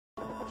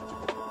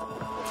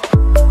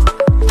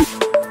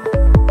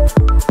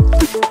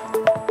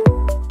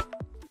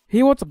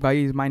Hey, what's up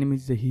guys, my name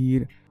is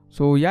Zahir.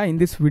 So yeah, in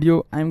this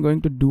video I'm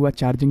going to do a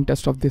charging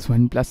test of this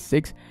OnePlus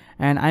 6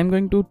 and I'm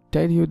going to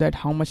tell you that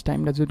how much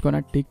time does it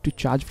gonna take to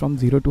charge from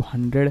 0 to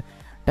 100.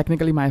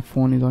 Technically my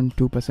phone is on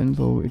 2%,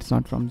 so it's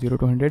not from 0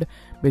 to 100,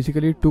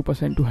 basically 2%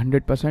 to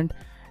 100%.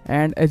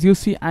 And as you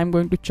see, I'm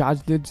going to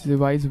charge this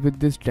device with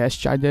this dash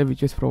charger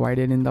which is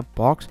provided in the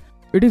box.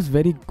 It is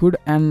very good,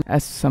 and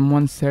as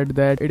someone said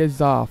that it is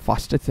the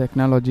fastest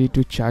technology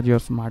to charge your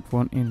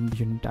smartphone in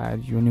the entire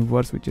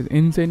universe, which is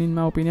insane in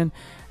my opinion.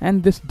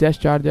 And this dash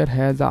charger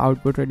has an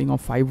output rating of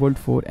 5 volt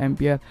 4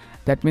 ampere,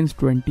 that means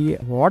 20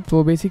 watt.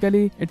 So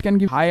basically it can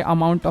give high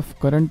amount of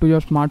current to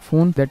your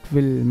smartphone that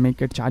will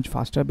make it charge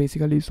faster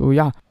basically. So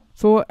yeah,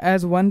 so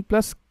as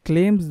OnePlus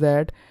claims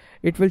that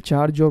it will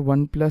charge your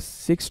OnePlus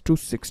 6 to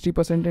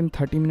 60% in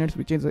 30 minutes,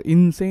 which is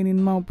insane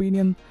in my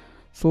opinion.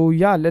 So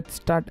yeah, let's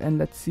start and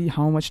let's see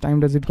how much time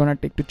does it gonna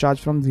take to charge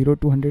from 0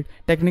 to 100,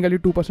 technically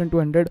 2% to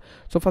 100.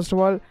 So first of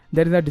all,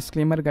 there is a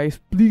disclaimer guys,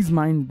 please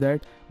mind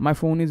that my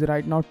phone is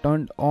right now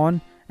turned on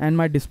and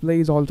my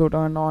display is also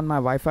turned on, my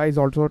Wi-Fi is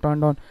also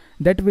turned on.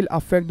 That will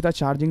affect the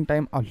charging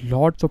time a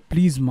lot, so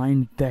please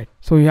mind that.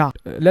 So yeah,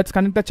 let's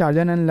connect the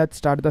charger and let's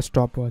start the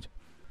stopwatch.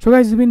 So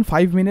guys, it's been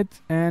 5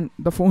 minutes and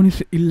the phone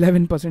is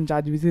 11%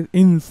 charged, which is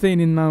insane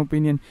in my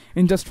opinion.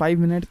 In just 5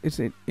 minutes it's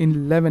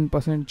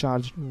 11%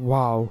 charged.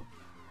 Wow.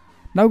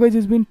 Now guys,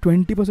 it's been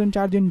 20%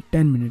 charge in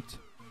 10 minutes.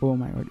 Oh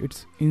my god,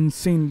 it's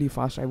insanely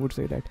fast, I would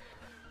say that.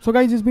 So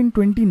guys, it's been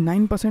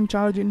 29%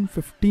 charge in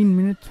 15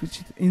 minutes, which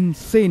is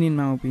insane in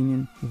my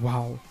opinion.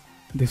 Wow,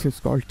 this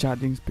is called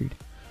charging speed.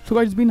 So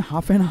guys, it's been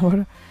half an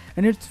hour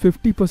and it's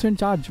 50%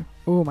 charge.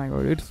 Oh my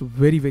god, it's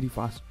very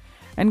fast.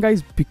 And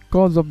guys,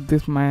 because of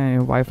this my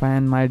Wi-Fi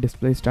and my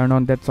display is turned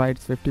on, that's why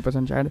it's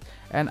 50% charge.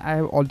 And I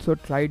have also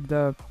tried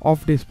the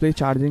off display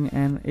charging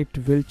and it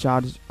will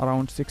charge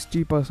around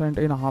 60%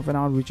 in half an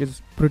hour, which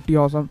is pretty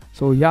awesome.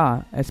 So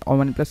yeah, as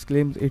OnePlus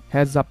claims, it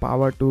has the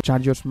power to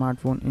charge your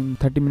smartphone in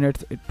 30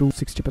 minutes to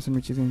 60%,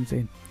 which is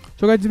insane.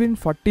 So guys, it's been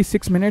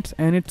 46 minutes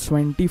and it's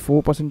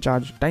 24%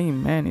 charge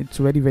time. Man, it's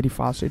very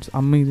fast. It's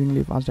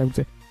amazingly fast, I would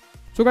say.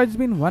 So guys, it's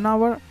been 1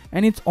 hour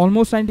and it's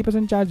almost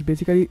 90% charge,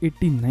 basically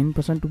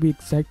 89% to be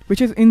exact, which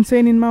is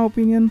insane in my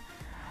opinion,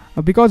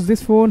 because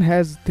this phone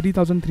has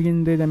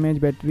 3300 mAh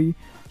battery,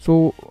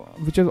 so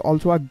which is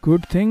also a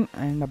good thing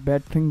and a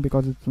bad thing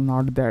because it's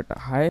not that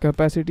high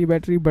capacity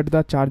battery, but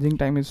the charging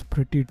time is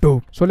pretty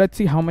dope. So let's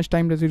see how much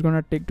time does it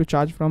gonna take to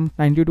charge from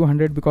 90 to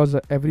 100, because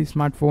every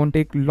smartphone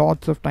take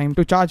lots of time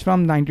to charge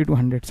from 90 to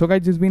 100. So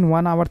guys, it's been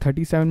 1 hour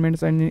 37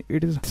 minutes and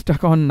it is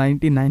stuck on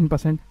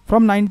 99%.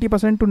 From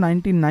 90% to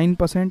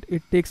 99%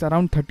 it takes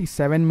around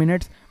 37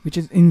 minutes, which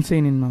is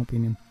insane in my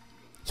opinion.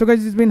 So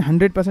guys, it's been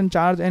 100%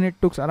 charge and it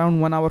took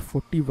around 1 hour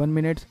 41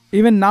 minutes.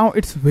 Even now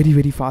it's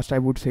very fast, I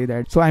would say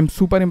that. So I'm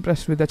super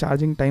impressed with the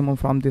charging time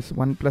from this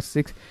OnePlus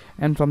 6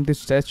 and from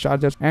this dash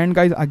charger. And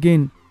guys,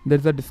 again,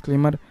 there's a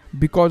disclaimer,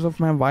 because of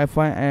my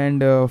Wi-Fi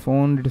and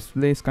phone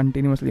display is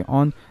continuously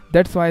on,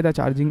 that's why the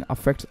charging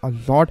affects a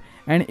lot.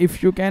 And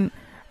if you can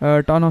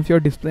turn off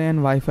your display and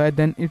Wi-Fi,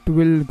 then it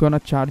will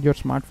gonna charge your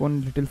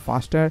smartphone a little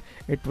faster.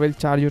 It will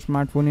charge your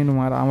smartphone in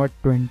 1 hour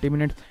 20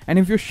 minutes, and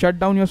if you shut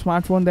down your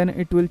smartphone, then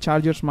it will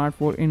charge your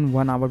smartphone in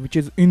 1 hour, which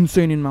is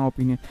insane in my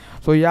opinion.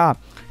 So yeah,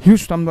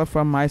 huge thumbs up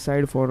from my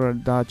side for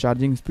the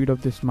charging speed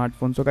of this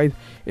smartphone. So guys,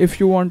 if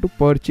you want to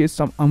purchase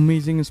some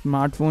amazing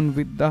smartphone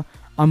with the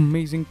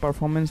amazing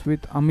performance,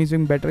 with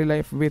amazing battery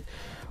life, with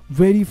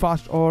very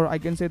fast, or I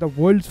can say the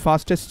world's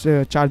fastest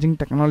charging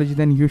technology,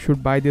 then you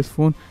should buy this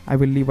phone. I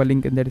will leave a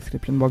link in the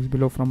description box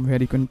below from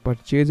where you can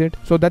purchase it.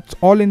 So that's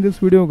all in this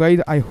video guys.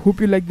 I hope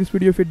you like this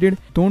video. If you did,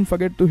 don't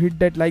forget to hit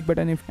that like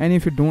button.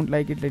 If you don't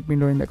like it, let me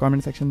know in the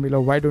comment section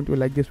below why don't you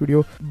like this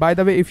video. By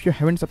the way, if you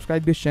haven't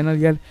subscribed this channel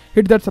yet,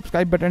 hit that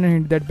subscribe button and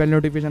hit that bell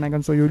notification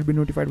icon so you will be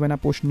notified when I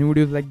post new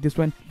videos like this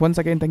one. Once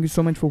again, thank you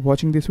so much for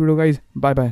watching this video guys. Bye bye.